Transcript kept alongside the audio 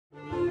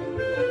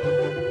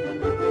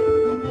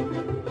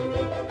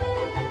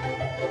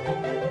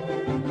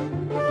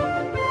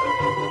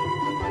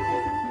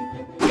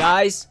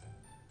Guys,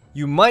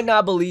 you might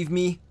not believe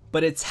me,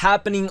 but it's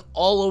happening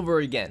all over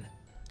again.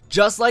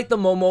 Just like the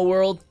Momo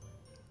world,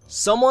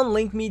 someone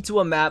linked me to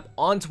a map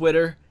on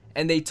Twitter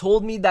and they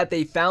told me that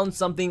they found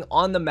something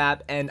on the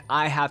map and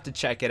I have to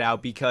check it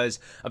out because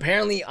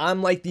apparently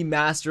I'm like the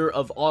master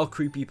of all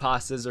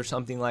creepypastas or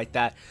something like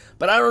that.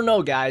 But I don't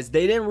know, guys.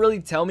 They didn't really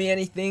tell me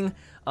anything.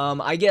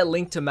 I get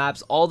linked to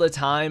maps all the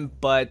time,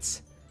 but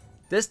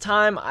this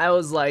time I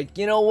was like,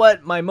 you know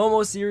what? My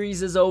Momo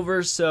series is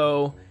over,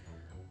 so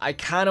I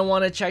kind of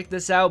want to check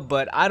this out,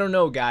 but I don't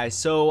know, guys.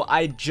 So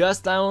I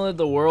just downloaded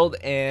the world,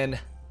 and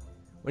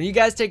when you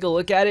guys take a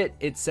look at it,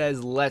 it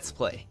says Let's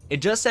Play.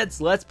 It just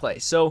says Let's Play.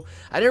 So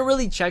I didn't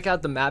really check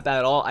out the map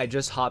at all. I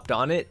just hopped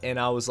on it, and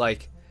I was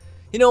like,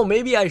 you know,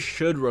 maybe I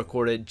should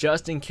record it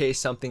just in case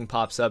something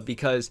pops up,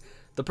 because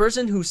the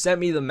person who sent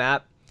me the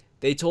map,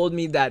 they told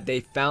me that they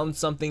found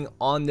something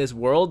on this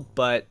world,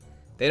 but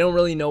they don't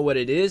really know what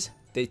it is.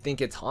 They think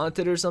it's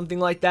haunted or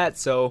something like that.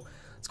 So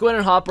let's go ahead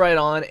and hop right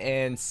on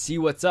and see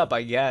what's up,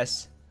 I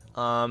guess.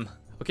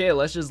 Okay,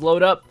 let's just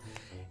load up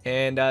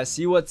and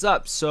see what's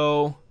up.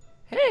 So,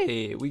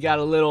 hey, we got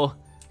a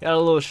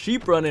little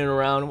sheep running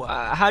around.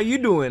 How you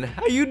doing?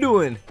 How you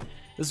doing?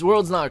 This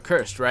world's not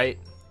cursed, right?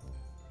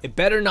 It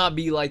better not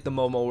be like the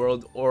Momo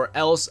world, or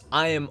else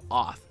I am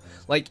off.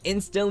 Like,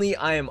 instantly,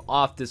 I am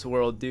off this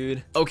world,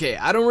 dude. Okay,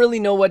 I don't really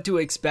know what to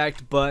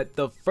expect, but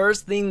the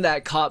first thing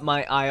that caught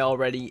my eye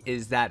already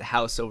is that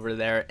house over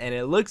there, and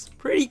it looks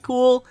pretty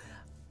cool.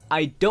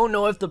 I don't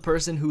know if the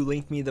person who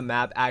linked me the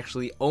map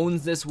actually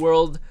owns this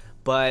world,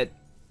 but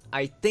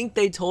I think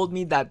they told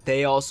me that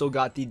they also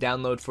got the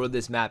download for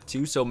this map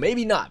too, so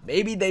maybe not.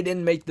 Maybe they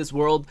didn't make this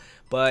world,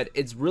 but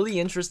it's really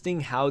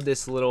interesting how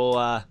this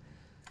little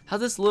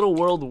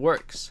world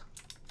works.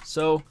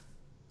 So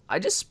I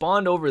just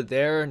spawned over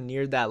there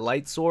near that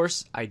light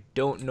source. I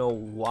don't know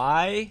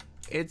why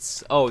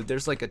it's... Oh,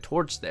 there's like a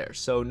torch there,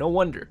 so no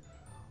wonder.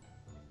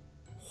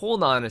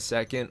 Hold on a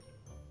second.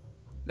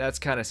 That's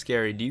kind of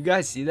scary. Do you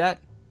guys see that?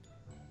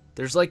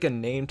 There's like a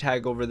name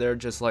tag over there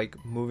just like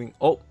moving.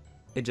 Oh,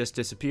 it just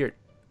disappeared.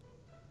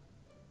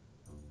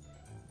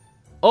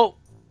 Oh,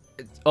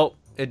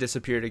 it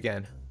disappeared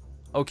again.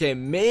 Okay,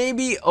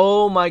 maybe...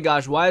 Oh my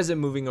gosh, why is it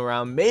moving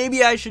around?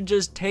 Maybe I should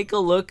just take a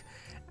look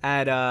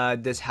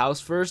at this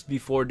house first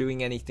before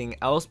doing anything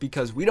else,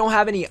 because we don't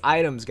have any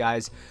items,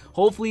 guys.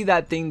 Hopefully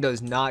that thing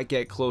does not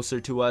get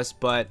closer to us,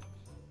 but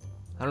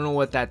I don't know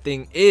what that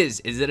thing is.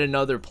 Is it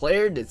another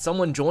player? Did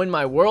someone join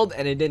my world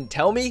and it didn't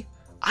tell me?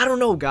 I don't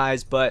know,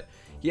 guys, but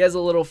he has a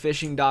little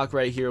fishing dock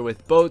right here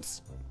with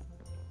boats.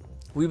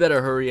 We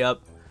better hurry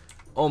up.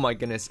 Oh my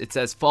goodness, it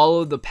says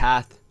follow the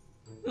path.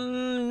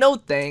 No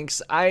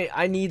thanks.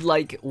 I need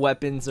like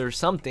weapons or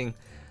something.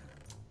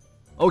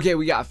 Okay,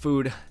 we got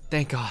food.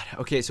 Thank God.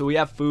 Okay, so we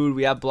have food,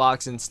 we have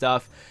blocks and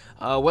stuff.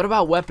 What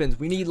about weapons?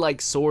 We need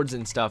like swords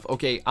and stuff.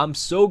 Okay, I'm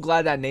so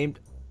glad that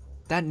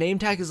name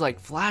tag is like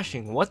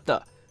flashing. What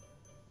the?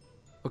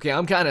 Okay,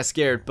 I'm kind of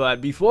scared, but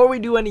before we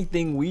do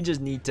anything, we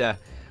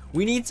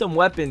need some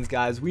weapons,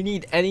 guys. We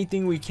need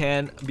anything we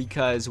can,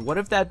 because what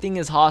if that thing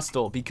is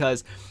hostile?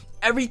 Because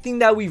everything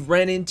that we've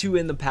ran into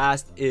in the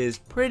past is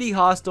pretty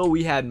hostile.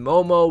 We had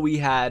Momo, we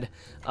had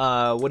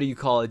what do you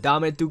call it,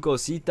 Dame Tu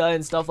Cosita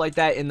and stuff like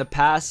that in the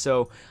past,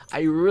 so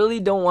I really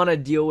don't want to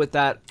deal with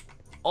that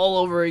all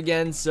over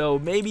again. So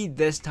maybe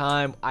this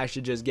time I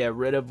should just get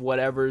rid of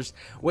whatever's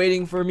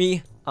waiting for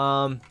me.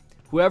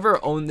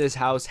 Whoever owned this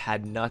house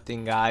had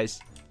nothing, guys.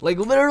 Like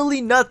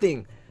literally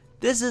nothing.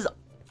 They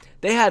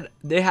had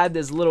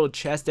this little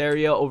chest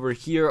area over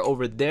here,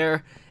 over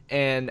there,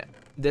 and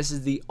this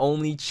is the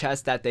only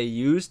chest that they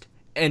used.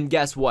 And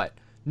guess what?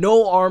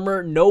 No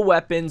armor, no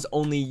weapons,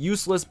 only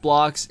useless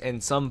blocks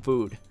and some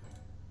food.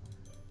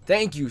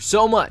 Thank you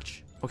so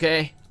much.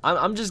 Okay,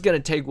 I'm just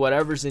gonna take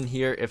whatever's in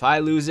here. If I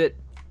lose it,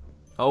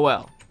 oh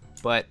well.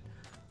 But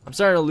I'm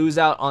starting to lose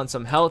out on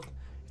some health.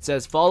 It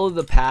says follow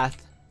the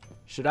path.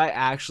 Should I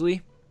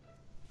actually?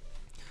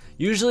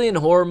 Usually in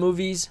horror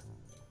movies,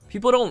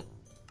 people don't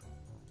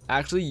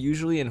actually,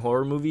 usually in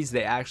horror movies,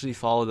 they actually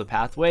follow the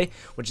pathway,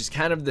 which is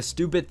kind of the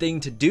stupid thing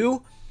to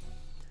do.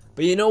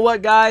 But you know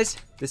what, guys?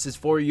 This is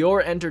for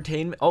your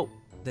entertainment. Oh,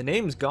 the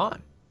name's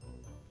gone.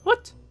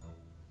 What?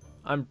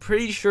 I'm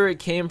pretty sure it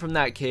came from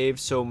that cave,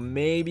 so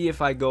maybe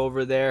if I go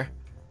over there,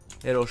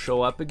 it'll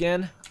show up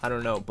again. I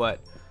don't know, but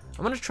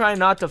I'm going to try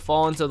not to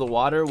fall into the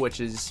water, which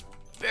is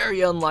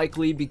very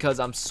unlikely because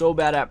I'm so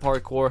bad at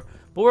parkour.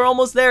 But we're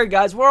almost there,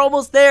 guys. We're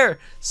almost there.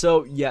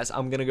 So, yes,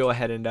 I'm going to go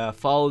ahead and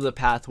follow the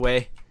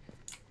pathway.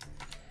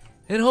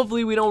 And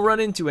hopefully we don't run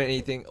into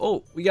anything.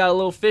 Oh, we got a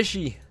little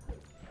fishy.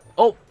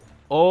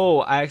 Oh,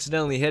 I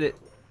accidentally hit it.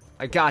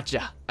 I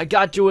gotcha. I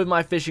got you with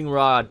my fishing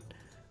rod.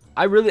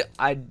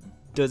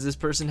 Does this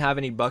person have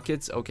any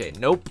buckets? Okay,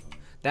 nope.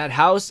 That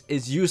house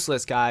is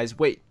useless, guys.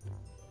 Wait.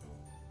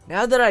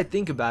 Now that I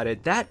think about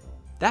it, that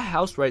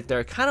house right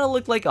there kind of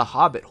looked like a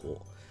hobbit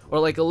hole. Or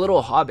like a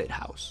little hobbit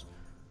house.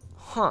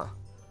 Huh.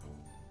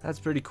 That's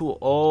pretty cool.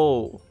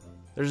 Oh,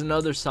 there's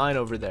another sign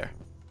over there.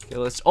 Okay,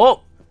 let's...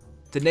 Oh!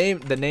 The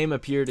name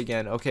appeared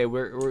again. Okay,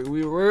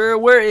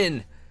 we're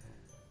in.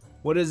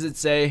 What does it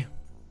say?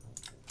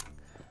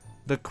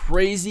 The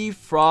Crazy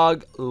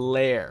Frog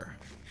Lair.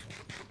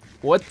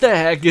 What the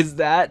heck is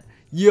that?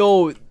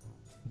 Yo,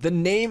 the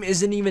name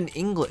isn't even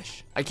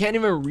English. I can't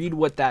even read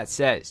what that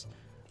says.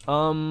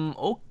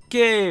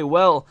 Okay,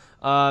 well,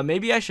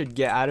 maybe I should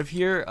get out of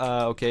here.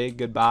 Okay,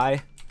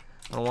 goodbye.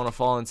 I don't want to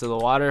fall into the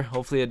water.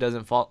 Hopefully it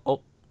doesn't fall.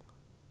 Oh.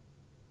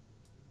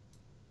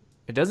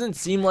 It doesn't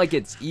seem like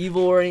it's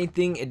evil or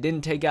anything. It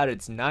didn't take out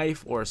its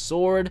knife or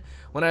sword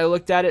when I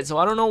looked at it, so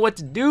I don't know what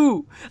to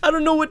do. I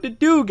don't know what to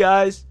do,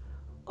 guys.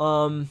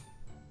 What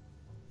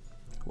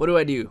do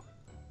I do?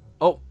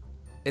 Oh,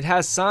 it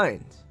has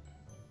signs.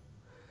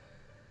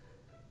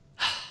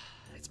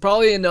 It's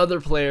probably another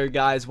player,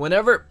 guys.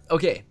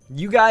 Okay,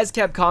 you guys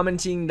kept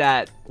commenting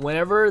that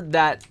whenever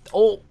Dame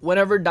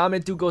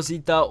Tu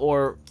Cosita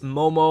or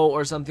Momo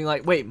or something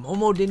like, wait,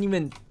 Momo didn't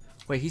even,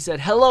 wait, he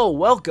said, hello,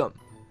 welcome.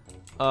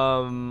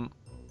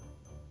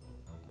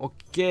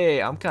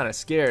 Okay, I'm kind of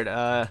scared.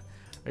 Are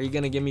you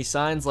gonna give me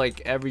signs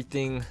like every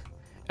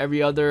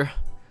other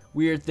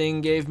weird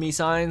thing gave me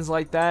signs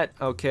like that?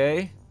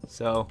 Okay,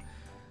 so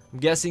I'm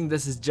guessing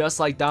this is just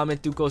like Dame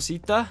Tu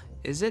Cosita,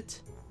 is it?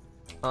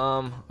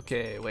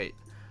 Okay, wait.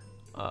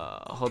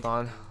 Hold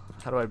on.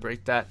 How do I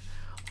break that?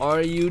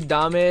 Are you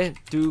Dame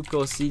Tu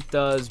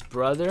Cosita's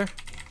brother?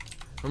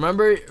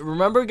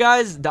 Remember,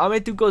 guys,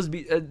 Dame Tu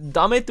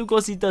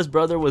Cosita's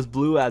brother was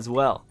blue as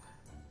well.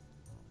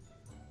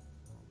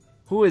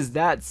 Who is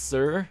that,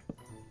 sir?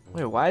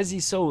 Wait, why is he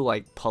so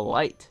like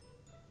polite?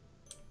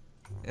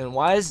 And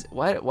why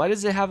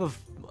does it have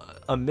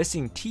a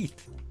missing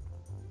teeth?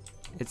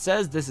 It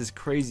says this is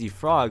Crazy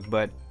Frog,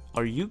 but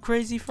are you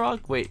Crazy Frog?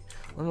 Wait,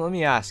 let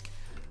me ask.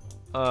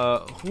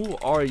 Who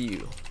are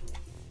you?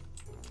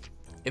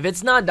 If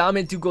it's not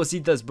Dame Tu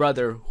Cosita's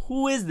brother,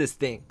 who is this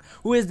thing?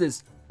 Who is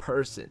this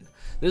person?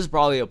 This is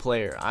probably a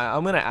player.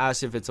 I'm gonna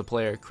ask if it's a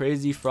player.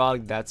 Crazy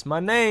Frog, that's my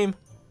name.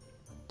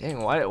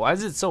 Dang, why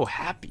is it so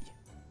happy?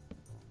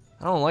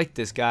 I don't like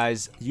this,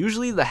 guys.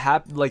 Usually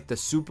the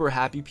super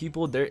happy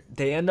people, they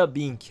end up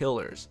being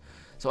killers.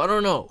 So I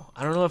don't know.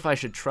 I don't know if I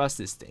should trust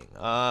this thing.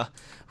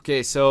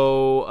 Okay,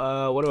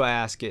 so what do I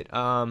ask it?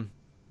 Are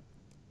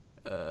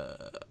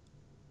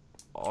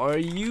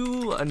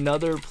you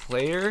another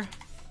player?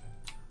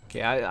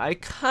 Okay, I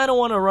kind of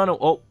want to run.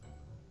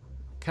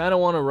 Kind of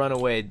want to run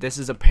away. This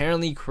is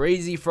apparently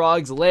Crazy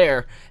Frog's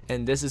lair,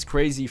 and this is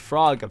Crazy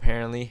Frog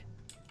apparently.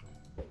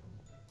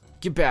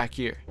 Get back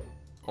here.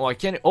 Oh, I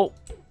can't. Oh.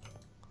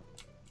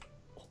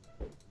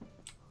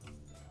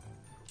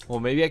 Well,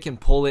 maybe I can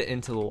pull it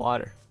into the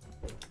water.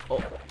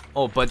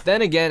 Oh, but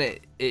then again,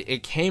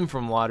 it came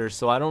from water,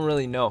 so I don't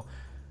really know.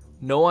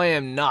 No, I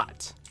am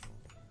not.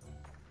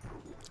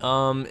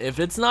 If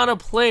it's not a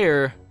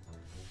player,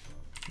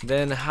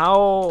 then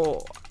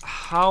how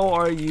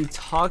are you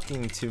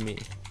talking to me?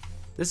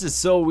 This is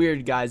so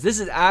weird, guys. This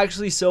is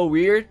actually so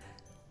weird.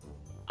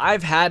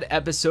 I've had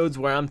episodes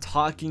where I'm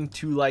talking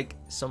to like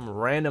some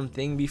random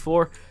thing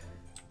before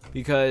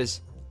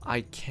because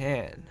I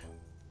can.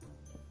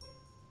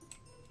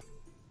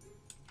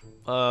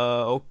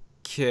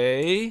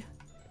 Okay.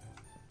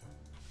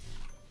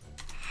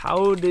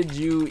 How did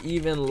you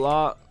even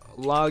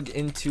log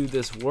into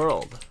this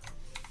world?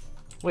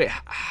 Wait,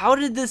 how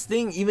did this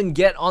thing even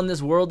get on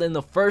this world in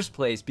the first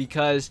place?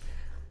 Because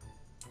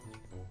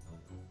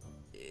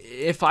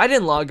if I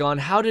didn't log on,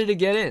 how did it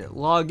get in?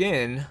 Log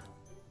in.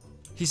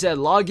 He said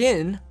log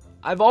in.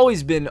 I've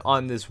always been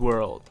on this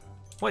world.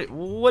 Wait,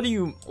 what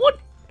is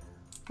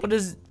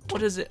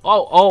it?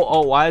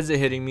 Oh, why is it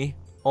hitting me?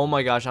 Oh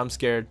my gosh, I'm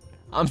scared.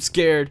 I'm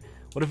scared.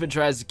 What if it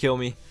tries to kill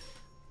me?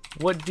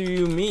 What do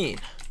you mean?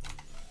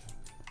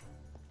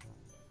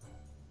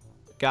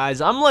 Guys,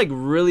 I'm like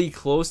really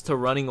close to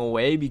running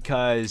away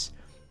because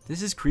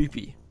this is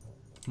creepy.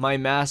 My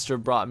master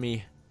brought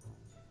me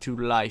to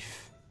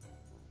life.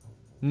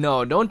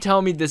 No, don't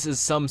tell me this is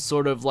some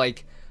sort of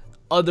like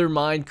other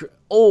mind.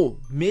 Oh,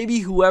 maybe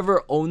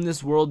whoever owned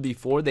this world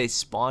before, they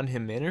spawned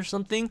him in or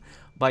something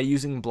by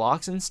using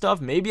blocks and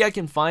stuff. Maybe I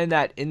can find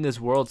that in this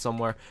world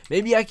somewhere.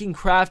 Maybe I can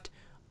craft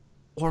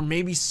or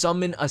maybe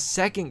summon a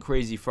second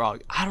Crazy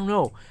Frog. I don't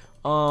know.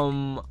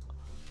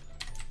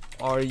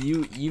 Are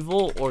you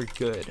evil or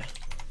good?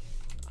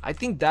 I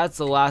think that's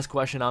the last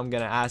question I'm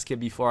gonna ask it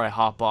before I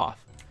hop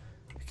off,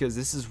 because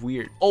this is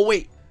weird. Oh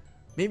wait,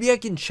 maybe I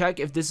can check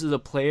if this is a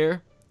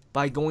player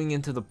by going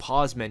into the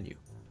pause menu.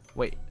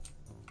 Wait,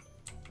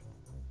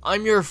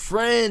 I'm your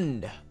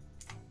friend.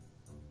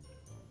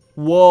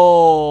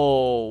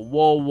 Whoa.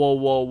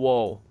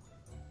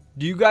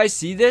 Do you guys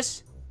see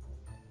this?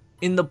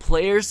 In the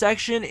player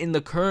section in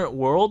the current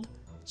world,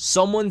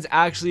 someone's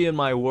actually in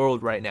my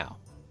world right now.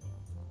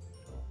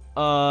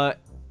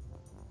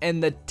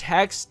 And the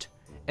text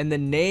and the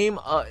name,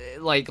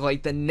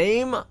 like the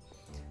name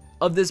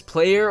of this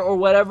player or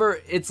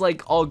whatever, it's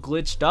like all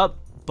glitched up.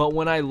 But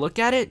when I look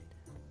at it,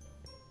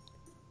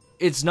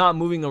 it's not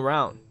moving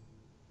around.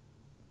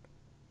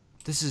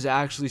 This is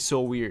actually so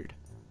weird.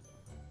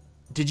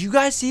 Did you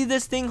guys see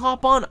this thing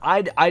hop on?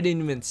 I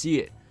didn't even see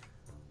it.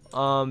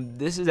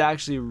 This is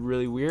actually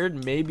really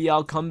weird. Maybe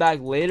I'll come back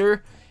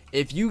later.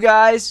 If you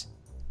guys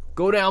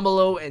go down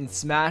below and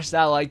smash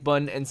that like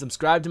button and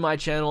subscribe to my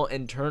channel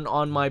and turn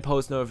on my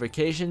post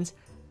notifications,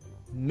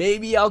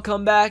 maybe I'll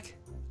come back.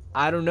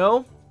 I don't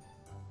know.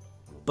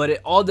 But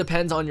it all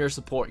depends on your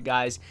support,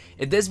 guys.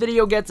 If this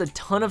video gets a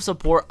ton of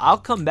support, I'll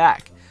come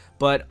back.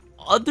 But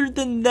other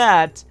than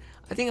that,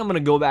 I think I'm gonna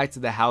go back to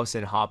the house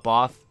and hop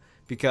off,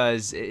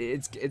 because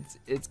it's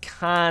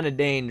kind of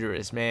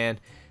dangerous, man.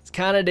 It's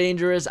kind of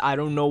dangerous. I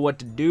don't know what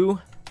to do.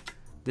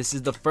 This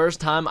is the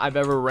first time I've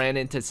ever ran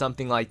into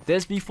something like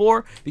this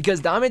before,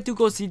 because Dame Tu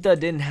Cosita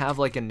didn't have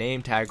like a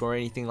name tag or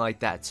anything like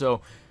that.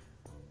 So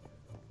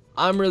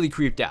I'm really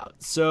creeped out.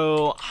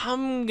 So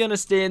I'm gonna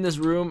stay in this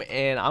room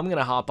and I'm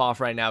gonna hop off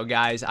right now,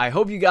 guys. I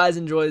hope you guys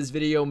enjoy this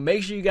video.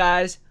 Make sure you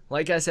guys,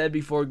 like I said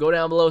before, go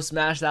down below,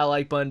 smash that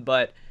like button.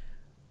 But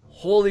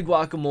holy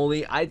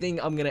guacamole, I think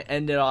I'm gonna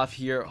end it off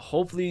here.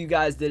 Hopefully you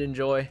guys did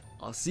enjoy.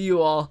 I'll see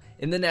you all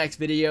in the next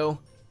video.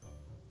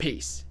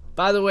 Peace.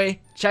 By the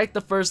way, check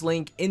the first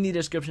link in the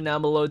description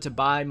down below to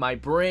buy my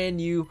brand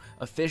new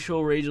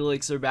official Rage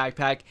Elixir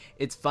backpack.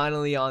 It's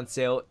finally on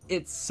sale.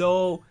 It's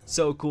so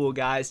cool,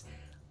 guys.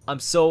 I'm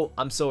so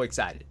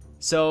excited.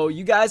 So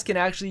you guys can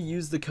actually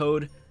use the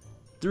code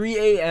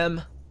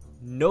 3AM,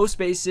 no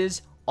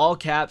spaces, all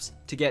caps,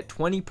 to get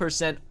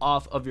 20%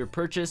 off of your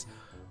purchase.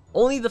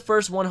 Only the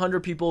first 100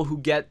 people who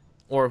get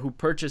or who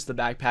purchase the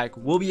backpack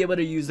will be able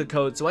to use the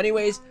code. So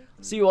anyways,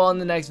 see you all in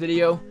the next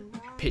video.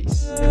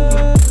 Peace.